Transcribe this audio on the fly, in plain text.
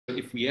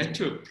if we had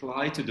to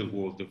apply to the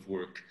world of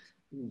work,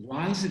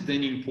 why is it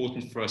then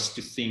important for us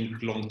to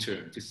think long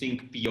term, to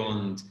think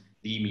beyond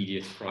the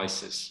immediate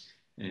crisis,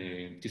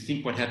 to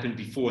think what happened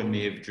before and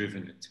may have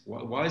driven it?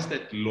 Why is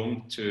that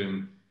long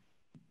term,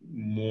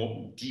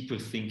 more deeper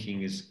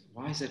thinking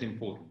why is that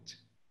important?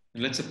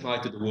 And let's apply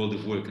it to the world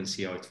of work and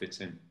see how it fits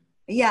in.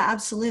 Yeah,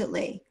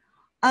 absolutely.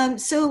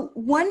 So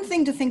one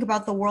thing to think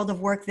about the world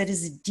of work that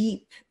is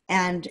deep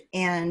and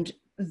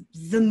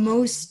the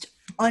most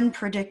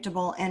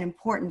unpredictable and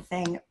important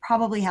thing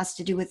probably has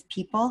to do with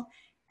people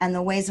and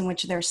the ways in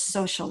which their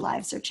social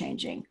lives are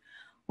changing.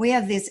 We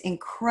have these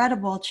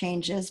incredible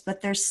changes,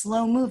 but they're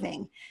slow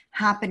moving,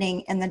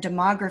 happening in the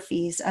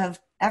demographies of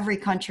every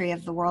country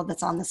of the world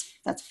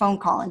that's phone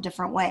call in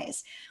different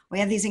ways. We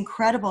have these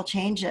incredible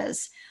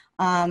changes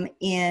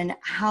in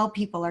how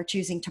people are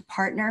choosing to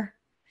partner,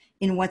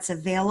 in what's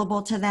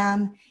available to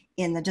them,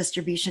 in the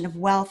distribution of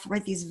wealth,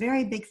 right? These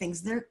very big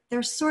things,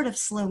 they're sort of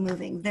slow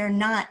moving. They're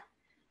not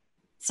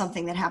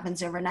something that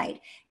happens overnight.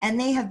 And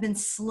they have been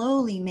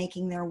slowly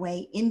making their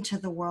way into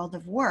the world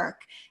of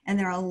work. And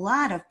there are a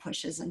lot of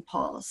pushes and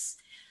pulls.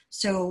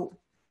 So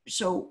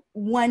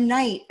one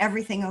night,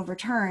 everything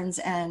overturns,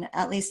 and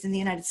at least in the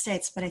United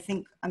States, but I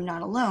think I'm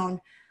not alone,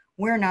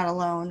 we're not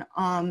alone.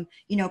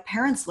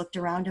 Parents looked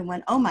around and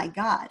went, oh my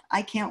God,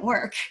 I can't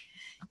work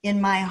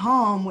in my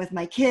home with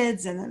my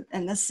kids,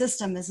 and the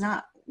system is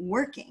not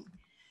working,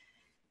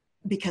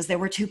 because there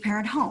were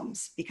two-parent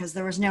homes, because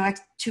there was no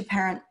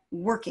two-parent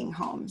working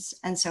homes,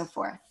 and so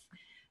forth.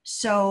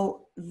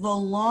 So the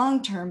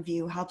long-term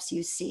view helps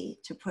you see,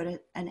 to put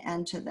an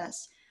end to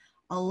this,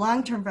 a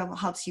long-term view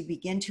helps you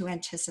begin to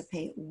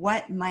anticipate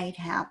what might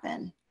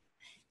happen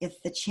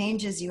if the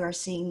changes you are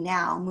seeing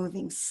now,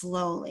 moving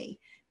slowly,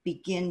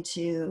 begin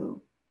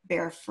to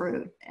bear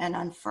fruit and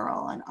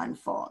unfurl and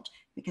unfold,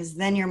 because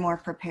then you're more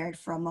prepared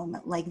for a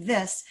moment like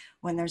this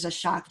when there's a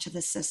shock to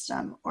the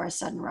system or a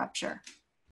sudden rupture.